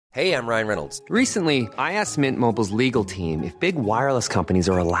Hey, I'm Ryan Reynolds. Recently, I asked Mint Mobile's legal team if big wireless companies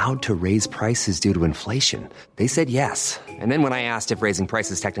are allowed to raise prices due to inflation. They said yes. And then when I asked if raising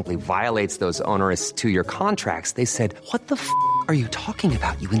prices technically violates those onerous two-year contracts, they said, "What the are you talking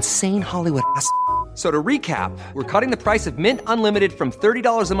about, you insane Hollywood ass?" So to recap, we're cutting the price of Mint Unlimited from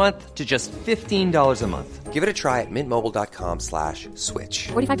 $30 a month to just $15 a month. Give it a try at mintmobile.com/switch.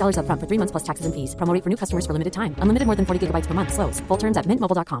 $45 up front for 3 months plus taxes and fees. Promo rate for new customers for limited time. Unlimited more than 40 gigabytes per month. Slows full terms at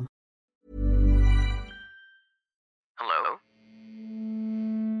mintmobile.com. Hello?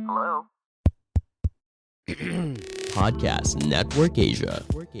 Hello? Podcast Network Asia.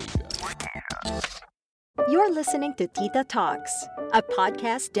 You're listening to Tita Talks, a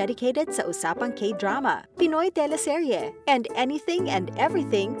podcast dedicated sa usapang K-drama, Pinoy teleserye, and anything and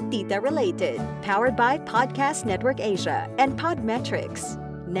everything Tita-related. Powered by Podcast Network Asia and Podmetrics.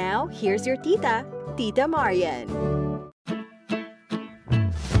 Now, here's your Tita, Tita Marian.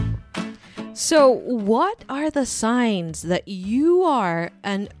 So, what are the signs that you are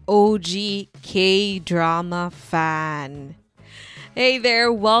an OG K-drama fan? Hey there,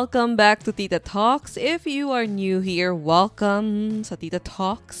 welcome back to Tita Talks. If you are new here, welcome sa Tita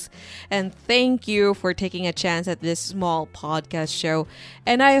Talks. And thank you for taking a chance at this small podcast show.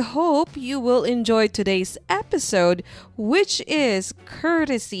 And I hope you will enjoy today's episode, which is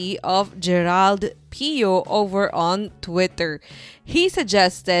courtesy of Gerald Pio over on Twitter. He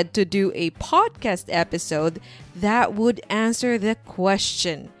suggested to do a podcast episode that would answer the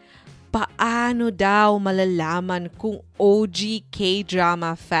question, paano daw malalaman kung OG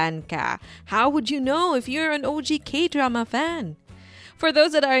K-drama fan ka? How would you know if you're an OG K-drama fan? For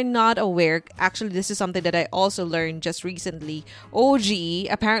those that are not aware, actually this is something that I also learned just recently. OG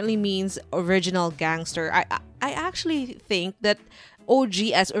apparently means original gangster. I actually think that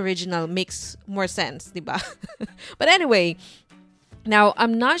OG as original makes more sense, diba? But anyway, now,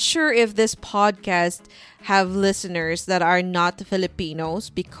 I'm not sure if this podcast have listeners that are not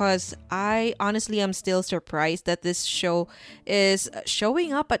Filipinos, because I honestly am still surprised that this show is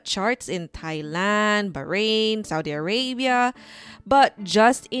showing up at charts in Thailand, Bahrain, Saudi Arabia. But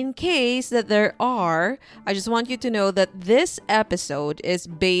just in case that there are, I just want you to know that this episode is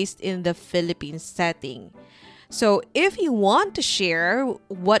based in the Philippine setting. So if you want to share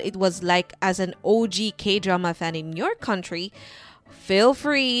what it was like as an OG K-drama fan in your country, feel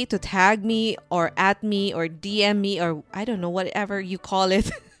free to tag me or at me or DM me, or I don't know, whatever you call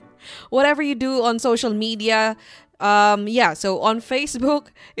it. Whatever you do on social media. So on Facebook,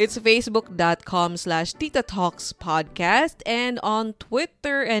 it's facebook.com/Tita Talks Podcast. And on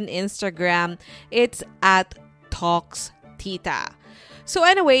Twitter and Instagram, it's at Talks Tita. So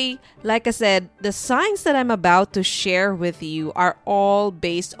anyway, like I said, the signs that I'm about to share with you are all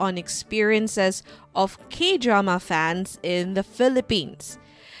based on experiences of K-drama fans in the Philippines.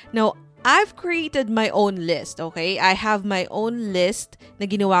 Now, I've created my own list, okay? I have my own list na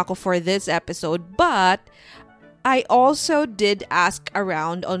ginawa ko for this episode, but I also did ask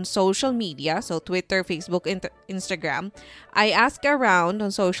around on social media, so Twitter, Facebook, Instagram. I asked around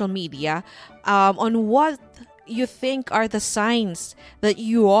on social media on what you think are the signs that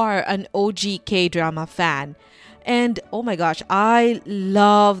you are an OG K-drama fan. And oh my gosh, I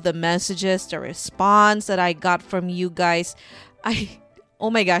love the messages, the response that I got from you guys.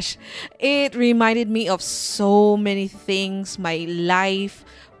 Oh my gosh, it reminded me of so many things, my life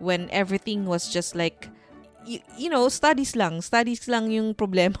when everything was just like, you know, studies lang yung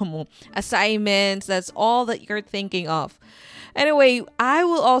problema mo. Assignments, that's all that you're thinking of. Anyway, I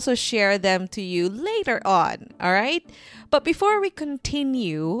will also share them to you later on, all right? But before we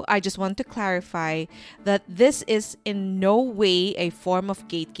continue, I just want to clarify that this is in no way a form of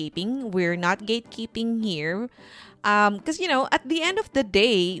gatekeeping. We're not gatekeeping here. Because, you know, at the end of the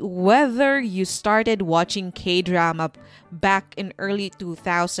day, whether you started watching K-drama back in early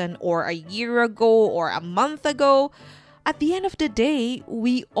 2000 or a year ago or a month ago, at the end of the day,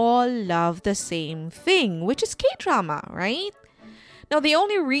 we all love the same thing, which is K-drama, right? Now, the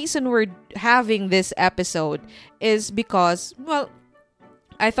only reason we're having this episode is because, well,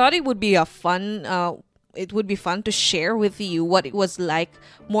 I thought it would be fun to share with you what it was like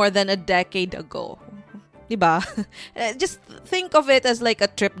more than a decade ago. Diba? Just think of it as like a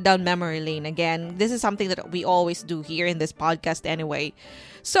trip down memory lane again. This is something that we always do here in this podcast anyway.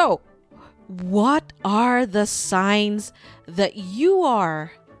 So, what are the signs that you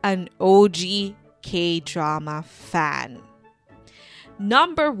are an OG K-drama fan?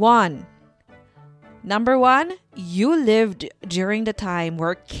 Number one, you lived during the time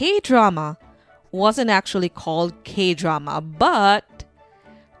where K-drama wasn't actually called K-drama, but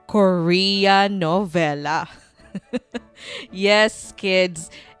Korea novela. Yes, kids.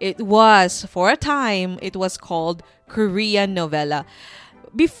 It was, for a time, it was called Korean novela.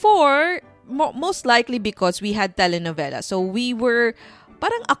 Before, most likely because we had telenovela. So we were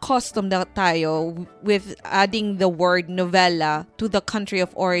parang accustomed na tayo with adding the word novela to the country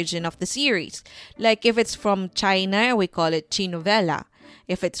of origin of the series. Like if it's from China, we call it Chinovela.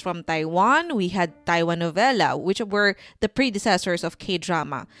 If it's from Taiwan, we had Taiwan novela, which were the predecessors of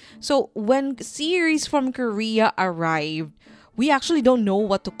K-drama. So when series from Korea arrived, we actually don't know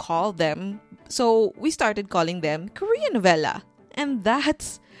what to call them. So we started calling them Korean novela. And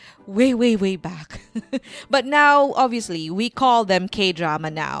that's way, way, way back. But now, obviously, we call them K-drama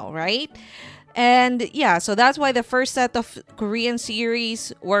now, right? And yeah, so that's why the first set of Korean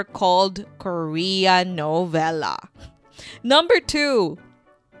series were called Korean novela. Number 2,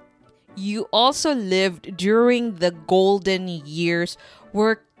 you also lived during the golden years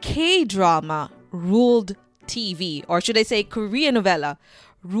where K-drama ruled TV, or should I say Korean novela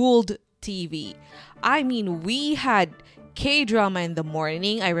ruled TV. I mean, we had K-drama in the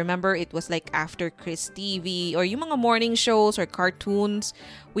morning. I remember it was like after Chris TV or yung mga morning shows or cartoons.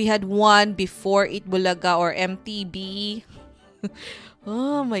 We had one before Eat Bulaga or MTV.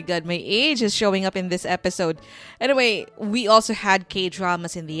 Oh my god, my age is showing up in this episode. Anyway, we also had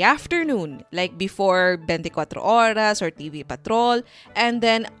K-dramas in the afternoon, like before 24 Horas or TV Patrol. And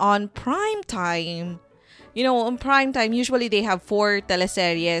then on prime time, on prime time, usually they have 4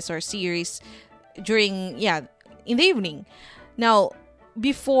 teleseries or series during, in the evening. Now,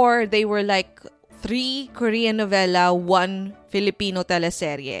 before they were like 3 Korean novela, 1 Filipino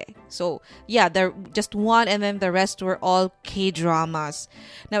teleserye. So, they're just one and then the rest were all K-dramas.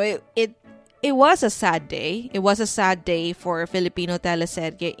 Now, it was a sad day. It was a sad day for Filipino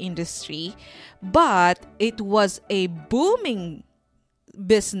teleserye industry, but it was a booming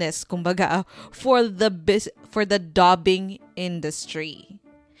business, kumbaga, for the dubbing industry.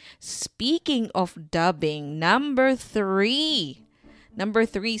 Speaking of dubbing, number 3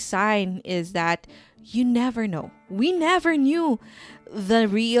 sign is that you never know. We never knew the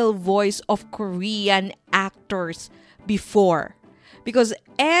real voice of Korean actors before because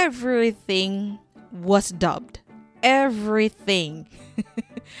everything was dubbed. Everything.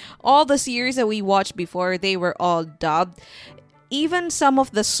 All the series that we watched before, they were all dubbed. Even some of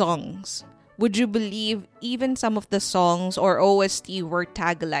the songs. Would you believe even some of the songs or OST were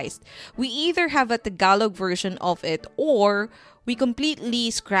Tagalized? We either have a Tagalog version of it or we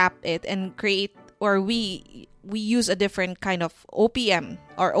completely scrap it and create, or we use a different kind of OPM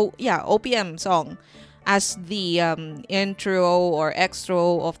or OPM song as the intro or extra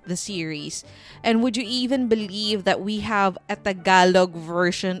of the series. And would you even believe that we have a Tagalog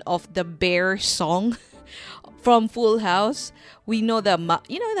version of the Bear song from Full House? We know the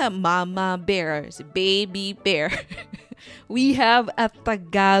Mama Bear, Baby Bear. We have a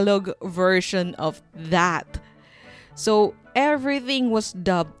Tagalog version of that. So everything was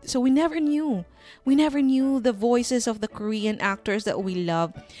dubbed. So we never knew. We never knew the voices of the Korean actors that we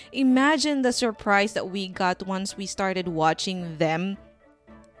love. Imagine the surprise that we got once we started watching them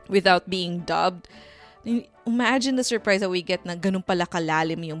without being dubbed. Imagine the surprise that we get na ganun pala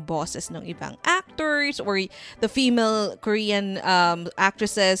kalalim yung boses ng ibang actors, or the female Korean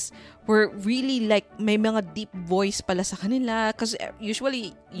actresses were really like may mga deep voice pala sa kanila kasi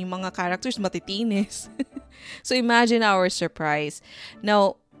usually yung mga characters matitinis. So imagine our surprise.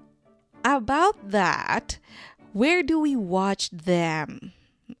 Now, about that, where do we watch them?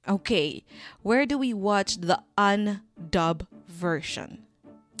 Okay, where do we watch the undubbed version?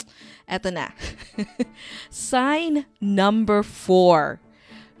 Eto na. Sign number 4.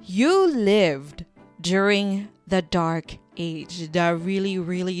 You lived during the dark age. The really,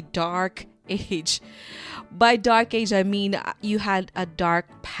 really dark age. By dark age, I mean you had a dark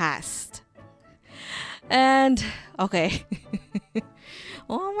past. And, okay.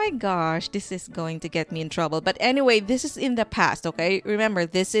 Oh my gosh, this is going to get me in trouble. But anyway, this is in the past, okay? Remember,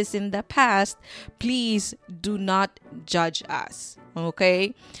 this is in the past. Please do not judge us,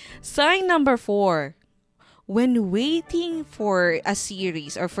 okay? Sign number 4. When waiting for a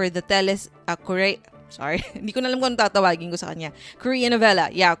series or for the hindi ko na alam kung tatawagin ko sa kanya. Korean novela.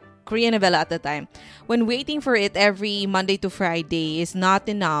 Yeah, Korean novela at the time. When waiting for it every Monday to Friday is not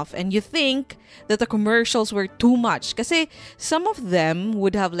enough and you think that the commercials were too much. Kasi some of them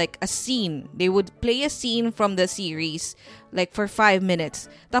would have like a scene. They would play a scene from the series like for 5 minutes.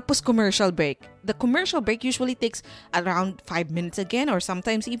 Tapos commercial break. The commercial break usually takes around 5 minutes again or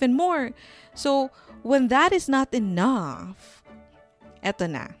sometimes even more. So when that is not enough,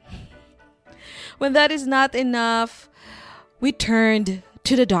 eto na. When that is not enough, we turned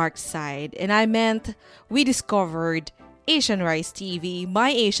to the dark side. And I meant we discovered Asian Rice TV, My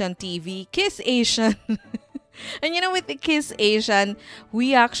Asian TV, Kiss Asian. And with the Kiss Asian,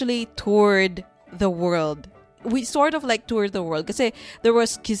 we actually toured the world. We sort of like toured the world kasi there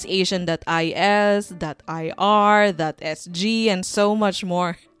was kissasian.is, .ir, .sg, and so much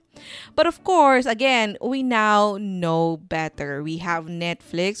more. But of course, again, we now know better. We have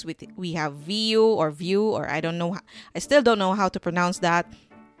Netflix, we have View, or I don't know, I still don't know how to pronounce that.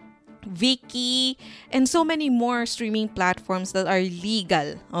 Viki, and so many more streaming platforms that are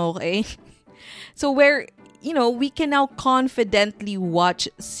legal, okay? So where we can now confidently watch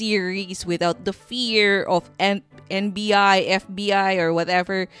series without the fear of NBI, FBI, or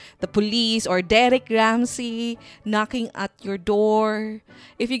whatever, the police, or Derek Ramsey knocking at your door.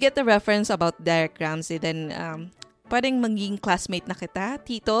 If you get the reference about Derek Ramsey, then pwedeng maging classmate na kita,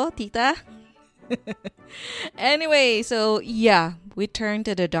 tito, tita. Anyway, so yeah, we turned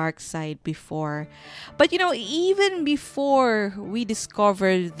to the dark side before. But even before we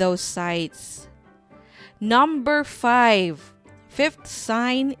discovered those sites, number 5, fifth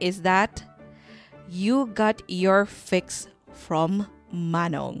sign is that you got your fix from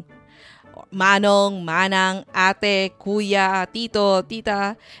Manong. Manong, Manang, Ate, Kuya, Tito,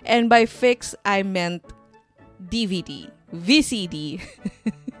 Tita. And by fix, I meant DVD, VCD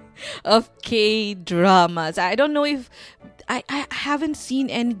of K-dramas. I don't know if I haven't seen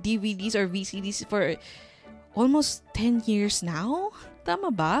any DVDs or VCDs for almost 10 years now.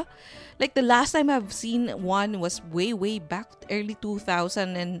 Tama ba? Like the last time I've seen one was way back early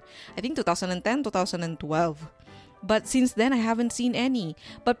 2000 and I think 2010, 2012. But since then, I haven't seen any.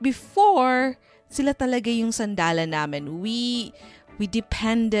 But before, sila talaga yung sandalan namin. We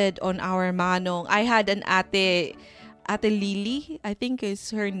depended on our manong. I had an ate Lily, I think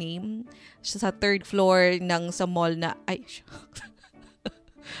is her name. Siya sa 3rd floor ng sa mall na... Ay,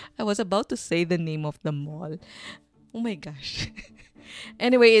 I was about to say the name of the mall. Oh my gosh.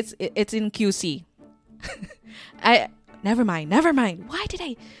 Anyway, it's in QC. Never mind. Why did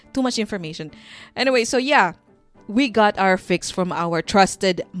I... Too much information. Anyway, so yeah. We got our fix from our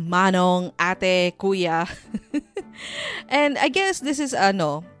trusted manong, ate, kuya. And I guess this is sign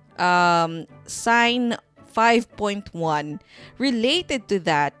 5.1. Related to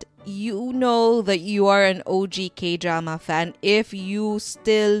that, you know that you are an OG K-drama fan if you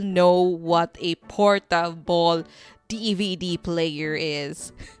still know what a portable DVD player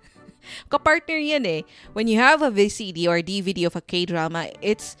is. Kapartner yan eh. When you have a VCD or DVD of a K-drama,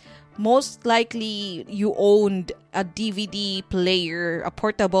 it's most likely you owned a DVD player, a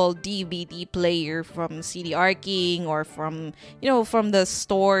portable DVD player from CDR King or from the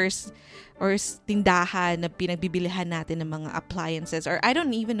stores or tindahan na pinagbibilihan natin ng mga appliances, or I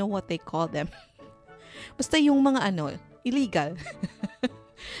don't even know what they call them. Basta yung mga illegal.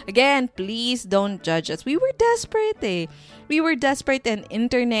 Again, please don't judge us. We were desperate eh. We were desperate and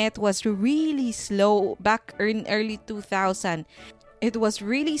internet was really slow back in early 2000. It was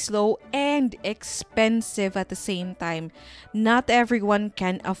really slow and expensive at the same time. Not everyone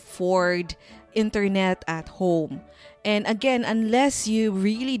can afford internet at home. And again, unless you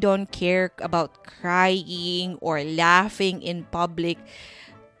really don't care about crying or laughing in public,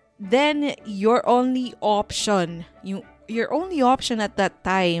 then your only option at that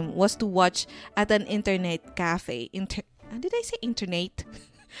time was to watch at an internet cafe. Did I say internet?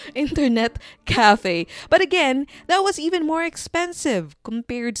 Internet cafe. But again, that was even more expensive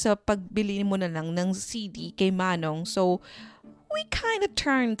compared sa pagbili mo na lang ng CD kay Manong. So, we kind of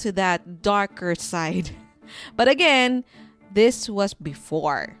turned to that darker side. But again, this was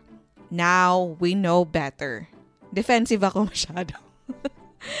before. Now, we know better. Defensive ako masyado.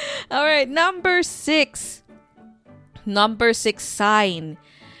 Alright, number 6. Number 6 sign.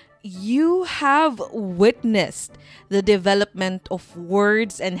 You have witnessed the development of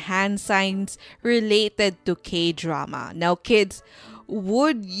words and hand signs related to K-drama. Now, kids,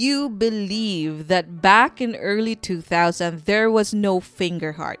 would you believe that back in early 2000, there was no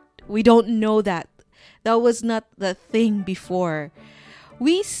finger heart? We don't know that. That was not the thing before.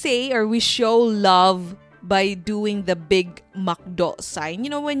 We say or we show love by doing the big makdo sign.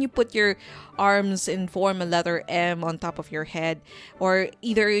 You know, when you put your arms and form a letter M on top of your head, or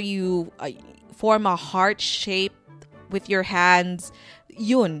either you form a heart shape with your hands.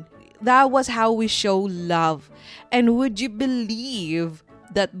 Yun. That was how we show love. And would you believe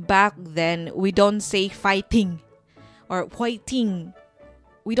that back then, we don't say fighting or fighting.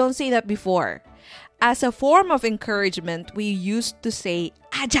 We don't say that before. As a form of encouragement, we used to say,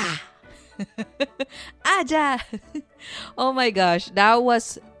 Aja! Aja! Oh my gosh, that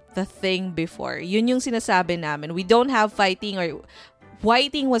was the thing before. Yun yung sinasabi namin. We don't have fighting or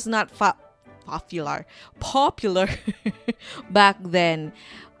whiting was not popular back then.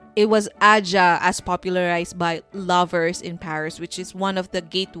 It was Aja as popularized by Lovers in Paris, which is one of the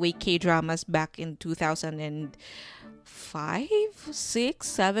gateway K-dramas back in 2005, 6,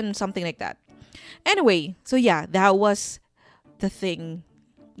 7, something like that. Anyway, so yeah, that was the thing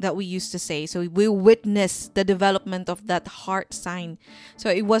that we used to say. So we witnessed the development of that heart sign. So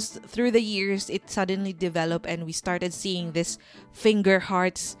it was through the years, it suddenly developed and we started seeing this finger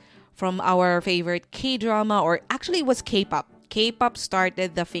hearts from our favorite K-drama, or actually it was K-pop. K-pop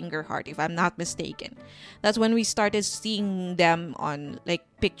started the finger heart, if I'm not mistaken. That's when we started seeing them on like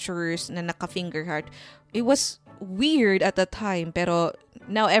pictures na naka-finger heart. It was weird at the time, pero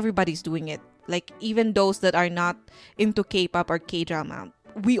now everybody's doing it. Like even those that are not into K-pop or K-drama,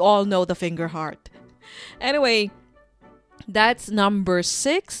 we all know the finger heart. Anyway, that's number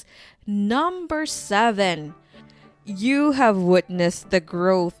 6. Number 7. You have witnessed the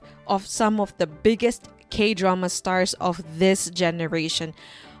growth of some of the biggest K-drama stars of this generation.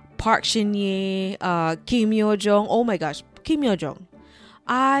 Park Shin-ye, Kim Yo-jong. Oh my gosh, Kim Yo-jong.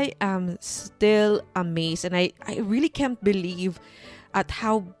 I am still amazed and I really can't believe at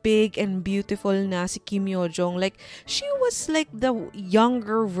how big and beautiful na si Kim Yo-jong. Like, she was like the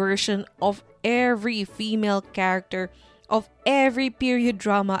younger version of every female character of every period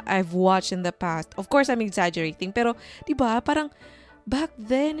drama I've watched in the past. Of course, I'm exaggerating, pero diba, parang back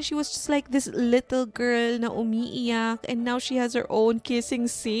then, she was just like this little girl na umiiyak, and now she has her own kissing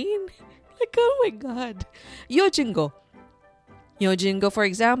scene. Like, oh my God. Yojingo, for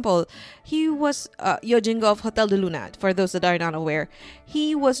example, he was Yojingo of Hotel de Luna. For those that are not aware,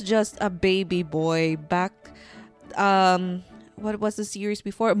 he was just a baby boy back. What was the series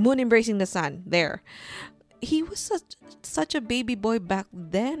before? Moon Embracing the Sun. There, he was such a baby boy back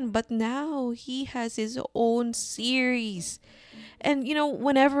then, but now he has his own series. And you know,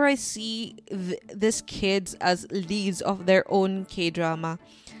 whenever I see these kids as leads of their own K-drama,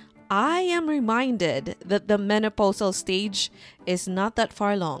 I am reminded that the menopausal stage is not that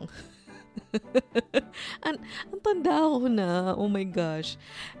far long. Ang tanda ko na. Oh my gosh.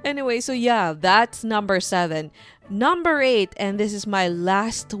 Anyway, so yeah, that's number 7. Number 8, and this is my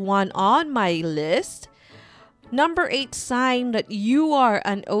last one on my list. Number 8 sign that you are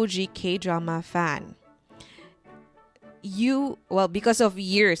an OG K-drama fan. Because of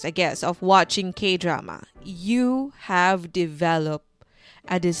years, I guess, of watching K-drama, you have developed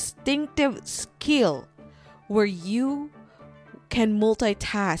a distinctive skill where you can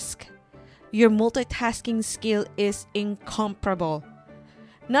multitask. Your multitasking skill is incomparable.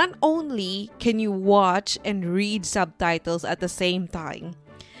 Not only can you watch and read subtitles at the same time,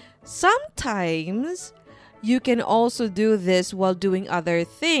 sometimes you can also do this while doing other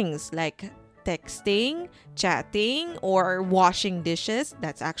things like texting, chatting, or washing dishes.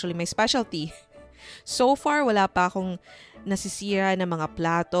 That's actually my specialty. So far, wala pa akong nasisira na mga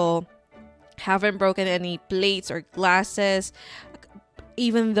plato. Haven't broken any plates or glasses.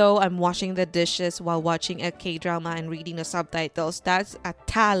 Even though I'm washing the dishes while watching a K-drama and reading the subtitles, that's a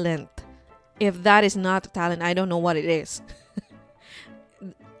talent. If that is not a talent, I don't know what it is.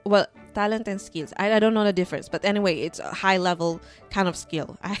 Well, talent and skills. I don't know the difference. But anyway, it's a high level kind of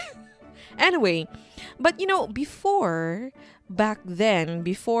skill. Anyway, but you know, back then,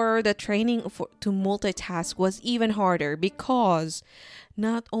 before the training to multitask was even harder, because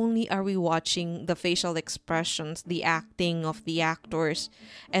not only are we watching the facial expressions, the acting of the actors,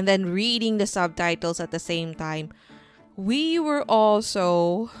 and then reading the subtitles at the same time, we were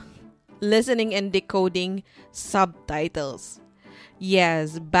also listening and decoding subtitles.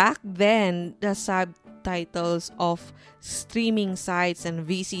 Yes, back then, the subtitles of streaming sites and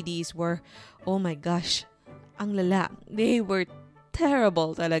VCDs were, oh my gosh, ang lala. They were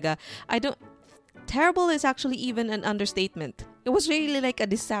terrible talaga. Terrible is actually even an understatement. It was really like a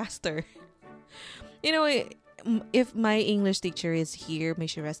disaster. You know, if my English teacher is here, may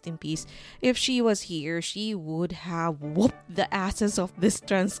she rest in peace, if she was here, she would have whooped the asses of these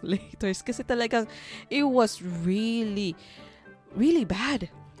translators. Kasi talagang, it was really, really bad.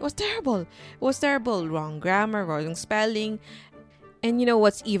 It was terrible. It was terrible. Wrong grammar, wrong spelling. And you know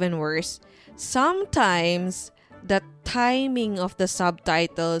what's even worse? Sometimes the timing of the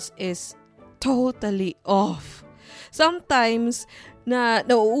subtitles is totally off. Sometimes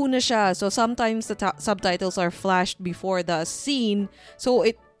nauuna siya. So sometimes the subtitles are flashed before the scene. So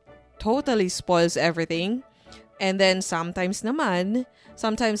it totally spoils everything. And then sometimes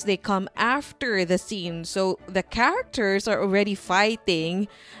they come after the scene. So the characters are already fighting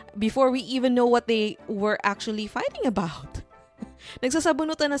before we even know what they were actually fighting about.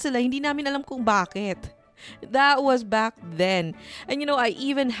 Nagsasabunutan na sila, hindi namin alam kung bakit. That was back then. And I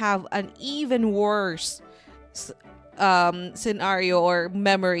even have an even worse scenario or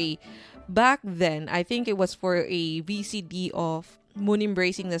memory. Back then, I think it was for a VCD of Moon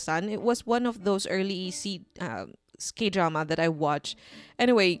Embracing the Sun. It was one of those early K-drama that I watched.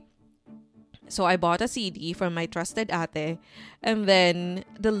 Anyway, so I bought a CD from my trusted ate, and then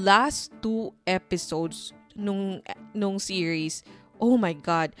the last 2 episodes nung series, oh my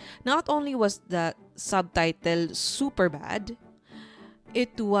god, not only was the subtitle super bad,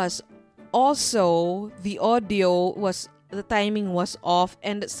 it was also the the timing was off,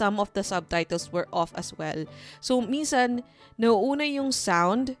 and some of the subtitles were off as well. So minsan nauuna yung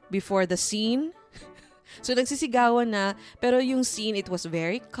sound before the scene. So nagsisigawan na, pero yung scene, it was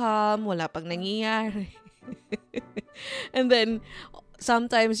very calm, wala pang nangyayari. And then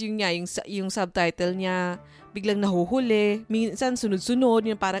sometimes yung subtitle niya biglang nahuhuli, minsan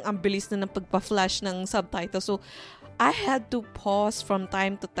sunod-sunod, yung parang ang bilis na ng pagpa-flash ng subtitle. So I had to pause from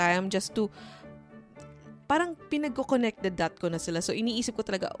time to time just to parang pinag-connect the dot ko na sila. So, iniisip ko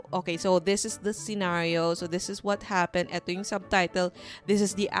talaga, okay, so this is the scenario. So, this is what happened. Ito yung subtitle. This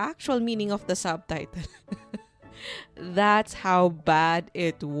is the actual meaning of the subtitle. That's how bad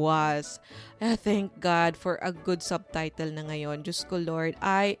it was. And thank God for a good subtitle na ngayon. Diyos ko, Lord,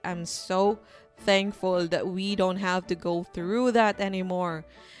 I am so thankful that we don't have to go through that anymore.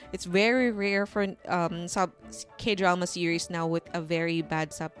 It's very rare for K-drama series now with a very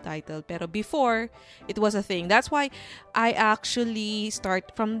bad subtitle. Pero before, it was a thing. That's why I actually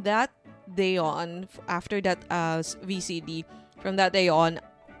start from that day on, after that VCD, from that day on,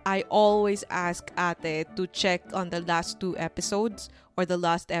 I always ask ate to check on the last 2 episodes or the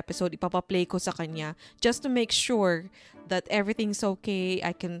last episode. Ipapaplay ko sa kanya just to make sure that everything's okay.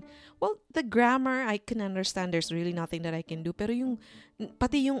 The grammar, I can understand. There's really nothing that I can do. Pero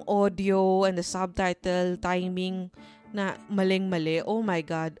pati yung audio and the subtitle, timing na maling-mali, oh my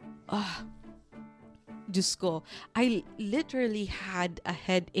God. Diyos ko, I literally had a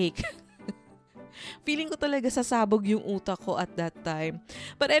headache. Feeling ko talaga sasabog yung utak ko at that time.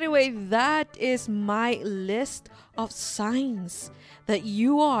 But anyway, that is my list of signs that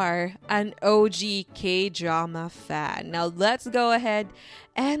you are an OG K-drama fan. Now, let's go ahead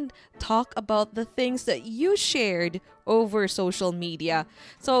and talk about the things that you shared over social media.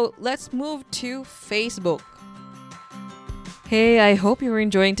 So, let's move to Facebook. Hey, I hope you're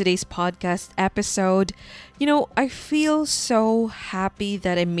enjoying today's podcast episode. I feel so happy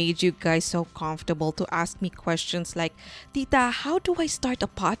that I made you guys so comfortable to ask me questions like, Tita, how do I start a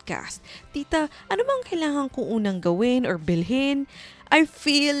podcast? Tita, ano bang kailangan kong unang gawin or bilhin? I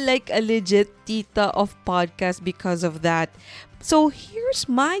feel like a legit tita of podcast because of that. So here's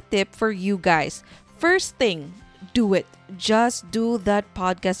my tip for you guys. First thing, do it. Just do that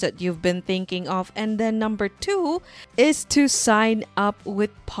podcast that you've been thinking of. And then number 2 is to sign up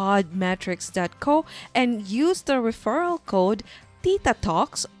with Podmetrics.co and use the referral code Tita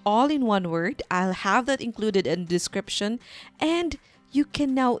Talks, all in one word. I'll have that included in the description. And you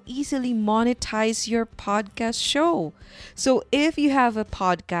can now easily monetize your podcast show. So if you have a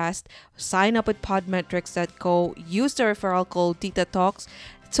podcast, sign up with Podmetrics.co, use the referral code Tita Talks,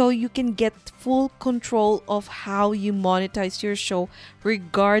 so you can get full control of how you monetize your show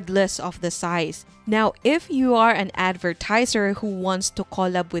regardless of the size. Now, if you are an advertiser who wants to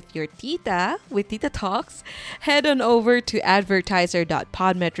collab with your tita, with Tita Talks, head on over to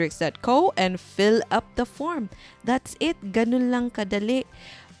advertiser.podmetrics.co and fill up the form. That's it. Ganun lang kadali.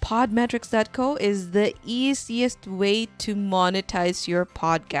 Podmetrics.co is the easiest way to monetize your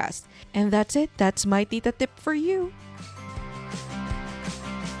podcast. And that's it. That's my tita tip for you.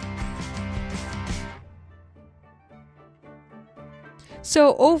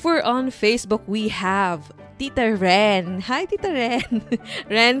 So over on Facebook, we have Tita Ren. Hi, Tita Ren.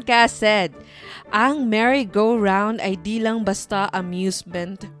 Ren Ka said, ang merry-go-round ay di lang basta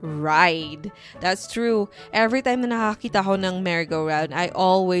amusement ride. That's true. Every time na nakakita ko ng merry-go-round, I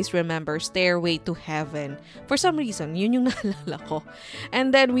always remember Stairway to Heaven. For some reason, yun yung naalala ko.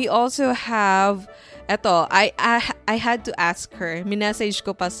 And then we also have, eto, I had to ask her. Minessage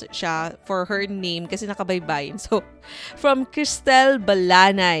ko pa siya for her name kasi nakabaybayin. So, from Cristel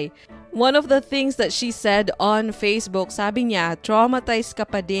Balanay. One of the things that she said on Facebook, sabi niya, traumatized ka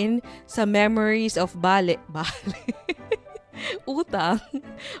pa din sa memories of Bali. Utang?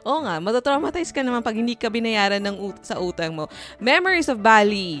 Oo nga, matatraumatize ka naman pag hindi ka binayaran sa utang mo. Memories of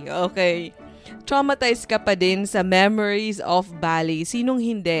Bali. Okay. Traumatized ka pa din sa Memories of Bali. Sinong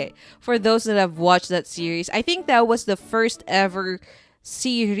hindi? For those that have watched that series, I think that was the first ever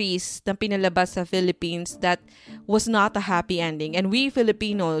series na pinalabas sa Philippines that was not a happy ending. And we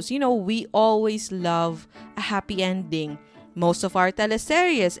Filipinos, we always love a happy ending. Most of our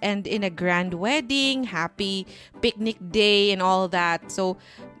teleseries end in a grand wedding, happy picnic day, and all that. So,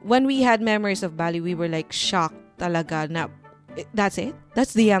 when we had Memories of Bali, we were like shocked talaga na, that's it?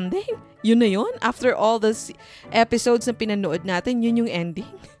 That's the ending? Yun na yun? After all the episodes na pinanood natin, yun yung ending?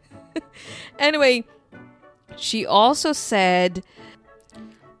 Anyway, she also said,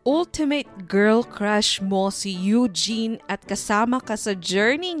 ultimate girl crush mo si Eugene at kasama ka sa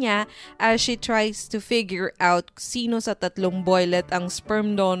journey niya as she tries to figure out sino sa tatlong boylet ang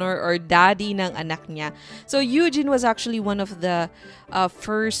sperm donor or daddy ng anak niya. So Eugene was actually one of the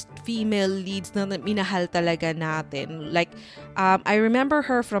first female leads na minahal talaga natin. Like, I remember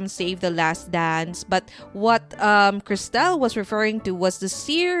her from Save the Last Dance, but what Cristel was referring to was the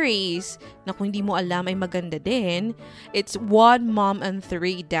series na kung hindi mo alam ay maganda din. It's One Mom and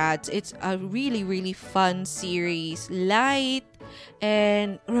Three Dads. It's a really, really fun series. Light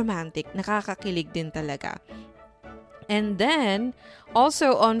and romantic. Nakakakilig din talaga. And then,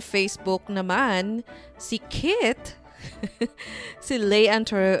 also on Facebook naman, si Kit, si Leanne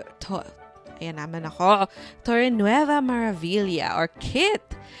Torrenueva Maravilla or Kit,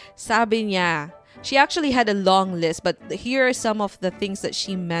 sabi niya, she actually had a long list, but here are some of the things that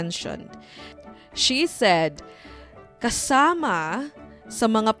she mentioned. She said, kasama sa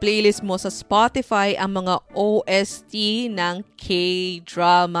mga playlist mo sa Spotify ang mga OST ng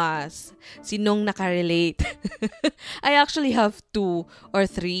K-dramas. Sinong nakarelate? I actually have 2 or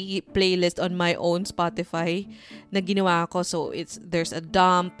 3 playlists on my own Spotify na ginawa ko. So there's a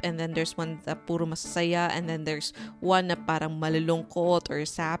dump, and then there's one na puro masasaya, and then there's one na parang malulungkot or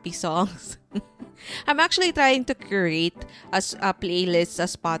sappy songs. I'm actually trying to curate a playlist sa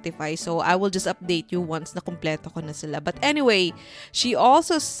Spotify, so I will just update you once na kumpleto ko na sila. But anyway, she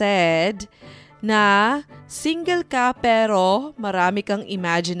also said na single ka pero marami kang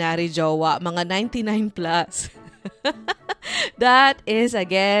imaginary jowa, mga 99 plus. That is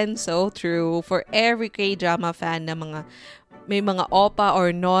again so true for every K-drama fan na may mga opa or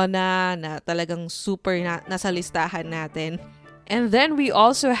nona na talagang super nasa listahan natin. And then we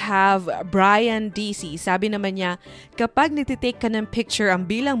also have Brian DC. Sabi naman niya, kapag nagtitake ka ng picture, ang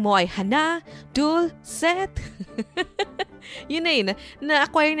bilang mo ay hana, dul, set. Yun na yun.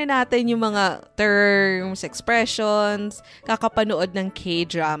 Na-acquire na natin yung mga terms, expressions, kakapanood ng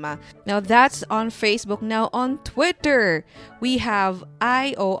K-drama. Now, that's on Facebook. Now, on Twitter, we have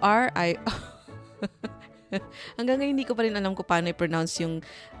hanggang ngayon hindi ko pa rin alam kung paano i-pronounce yung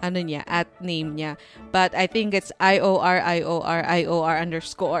at name niya. But I think it's IOR_.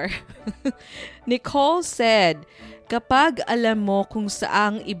 Nicole said, kapag alam mo kung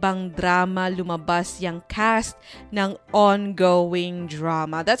saang ibang drama lumabas yung cast ng ongoing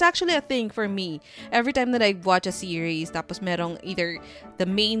drama. That's actually a thing for me. Every time that I watch a series, tapos merong either the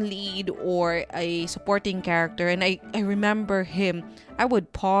main lead or a supporting character, and I remember him, I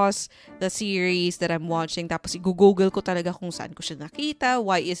would pause the series that I'm watching, tapos i-google ko talaga kung saan ko siya nakita,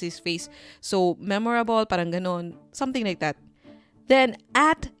 why is his face so memorable, parang ganon, something like that. Then,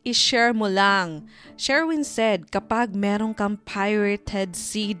 i-share mo lang. Sherwin said, kapag meron kang pirated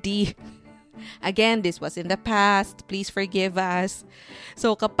CD. Again, this was in the past. Please forgive us.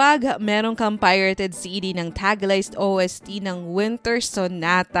 So, kapag meron kang pirated CD ng tagalized OST ng Winter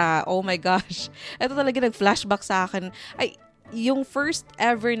Sonata, oh my gosh. Ito talaga nag-flashback sa akin. Yung first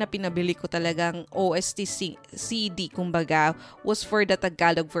ever na pinabili ko talagang OST CD, kumbaga, was for the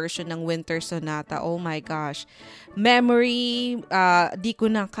Tagalog version ng Winter Sonata. Oh my gosh. Memory, Di Ko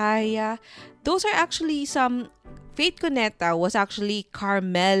Na Kaya. Those are actually some... Faith Cuneta was actually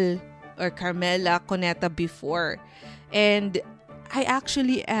Carmela Cuneta before. And I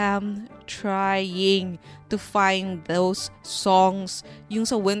actually am trying to find those songs yung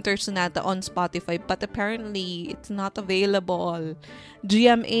sa Winter Sonata on Spotify, but apparently it's not available.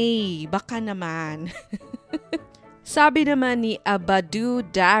 GMA, baka naman. Sabi naman ni Abadu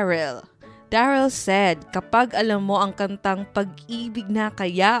Daryl said, kapag alam mo ang kantang Pag-ibig na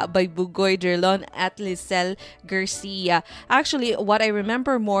Kaya by Bugoy Derlon at Lisel Garcia. Actually, what I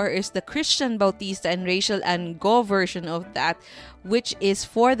remember more is the Christian Bautista and Rachel Ango version of that, which is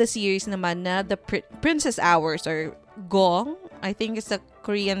for the series naman na The Princess Hours or Gong. I think it's the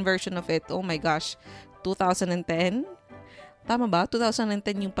Korean version of it. Oh my gosh, 2010? Tama ba? 2010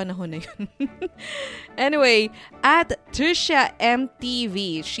 yung panahon na yun. Anyway, at Trisha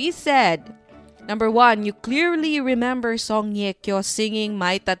MTV, she said, number 1, you clearly remember Song Ye Kyo singing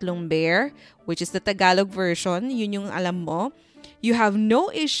My Tatlong Bear, which is the Tagalog version. Yun yung alam mo. You have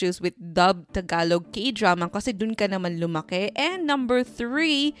no issues with dubbed Tagalog K-drama kasi dun ka naman lumaki. And number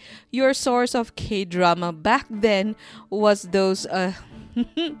 3, your source of K-drama back then was those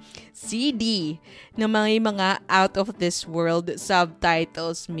CD na mga out of this world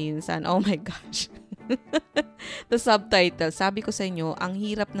subtitles minsan. Oh my gosh. The subtitles, sabi ko sa inyo, ang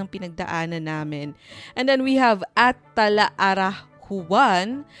hirap ng pinagdaanan namin. And then we have at Tala Ara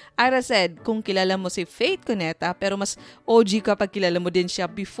Juan. Ara said, kung kilala mo si Faith Cuneta, pero mas OG kapag kilala mo din siya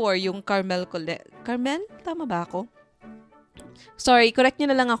before yung Carmel? Tama ba ako? Sorry, correct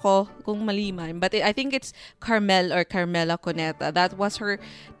nyo na lang ako kung mali man. But I think it's Carmel or Carmela Cuneta. That was her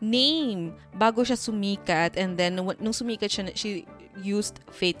name bago siya sumikat. And then, nung sumikat siya, she used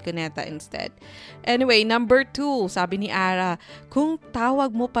Faith Cuneta instead. Anyway, number 2, sabi ni Ara, kung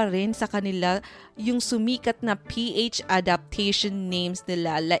tawag mo pa rin sa kanila yung sumikat na PH adaptation names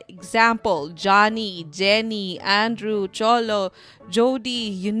nila. Like example, Johnny, Jenny, Andrew, Cholo,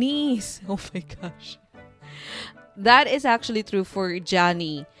 Jody, Eunice. Oh my gosh. That is actually true for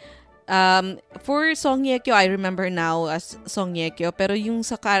Johnny. For Song Ye Kyo, I remember now as Song Ye Kyo. Pero yung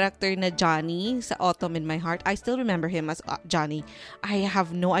sa character na Johnny sa Autumn in My Heart, I still remember him as Johnny. I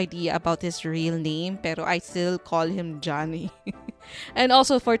have no idea about his real name, pero I still call him Johnny. And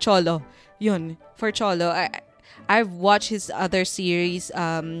also for Cholo. Yun, for Cholo. I've watched his other series,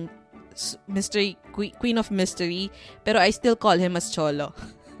 Mystery Queen of Mystery, pero I still call him as Cholo.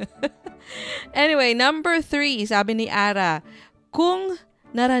 Anyway, number 3, sabi ni Ara, kung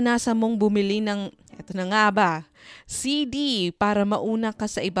naranasan mong bumili ng, eto na nga ba, CD para mauna ka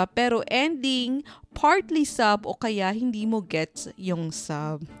sa iba pero ending partly sub o kaya hindi mo gets yung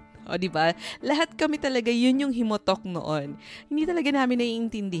sub. O diba? Lahat kami talaga yun yung himotok noon. Hindi talaga namin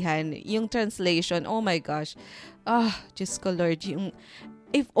naiintindihan yung translation. Oh my gosh. Diyos ko Lord,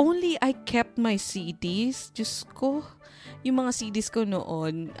 if only I kept my CDs, Diyos ko. Yung mga CDs ko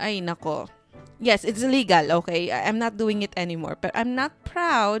noon, ay nako. Yes, it's illegal, okay? I'm not doing it anymore. But I'm not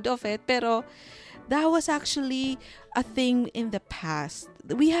proud of it. Pero that was actually a thing in the past.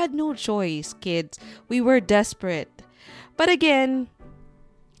 We had no choice, kids. We were desperate. But again,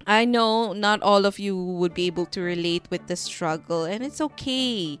 I know not all of you would be able to relate with the struggle. And it's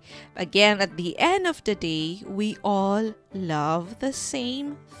okay. Again, at the end of the day, we all love the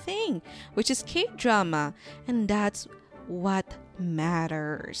same thing, which is K-drama. And that's what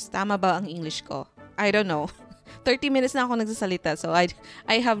matters. Tama ba ang English ko? I don't know. 30 minutes na ako nagsasalita, so I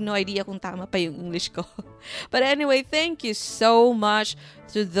have no idea kung tama pa yung English ko. But anyway, thank you so much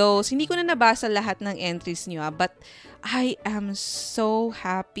to those. Hindi ko na nabasa lahat ng entries niyo, but I am so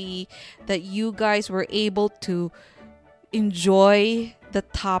happy that you guys were able to enjoy the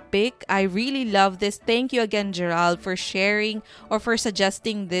topic. I really love this. Thank you again, Gerald, for sharing or for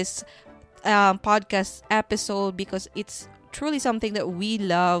suggesting this podcast episode because it's truly something that we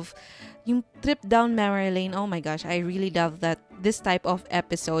love. Yung trip down memory lane, oh my gosh, I really love this type of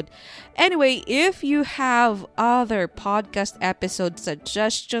episode. Anyway, if you have other podcast episode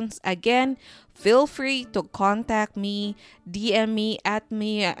suggestions, again, feel free to contact me, DM me, at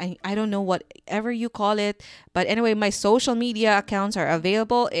me, I don't know, whatever you call it. But anyway, my social media accounts are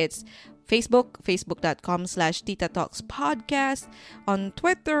available. It's Facebook, facebook.com/Tita Talks Podcast. On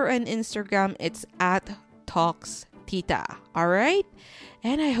Twitter and Instagram, it's @TalksTita. All right?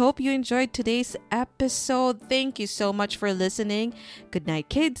 And I hope you enjoyed today's episode. Thank you so much for listening. Good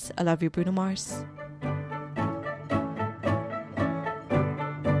night, kids. I love you, Bruno Mars.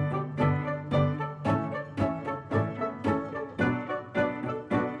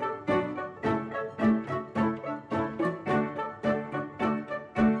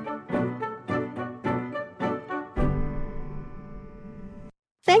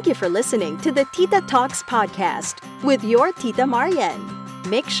 Thank you for listening to the Tita Talks podcast with your Tita Marian.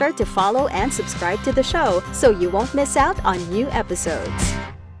 Make sure to follow and subscribe to the show so you won't miss out on new episodes.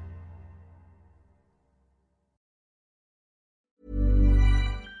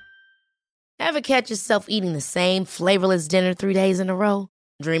 Ever catch yourself eating the same flavorless dinner 3 days in a row?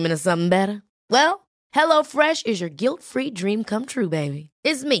 Dreaming of something better? Well, HelloFresh is your guilt-free dream come true, baby.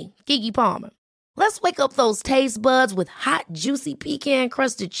 It's me, Keke Palmer. Let's wake up those taste buds with hot, juicy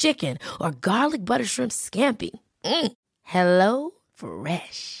pecan-crusted chicken or garlic butter shrimp scampi. Hello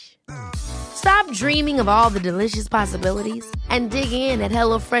Fresh. Stop dreaming of all the delicious possibilities and dig in at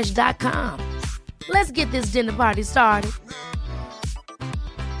HelloFresh.com. Let's get this dinner party started.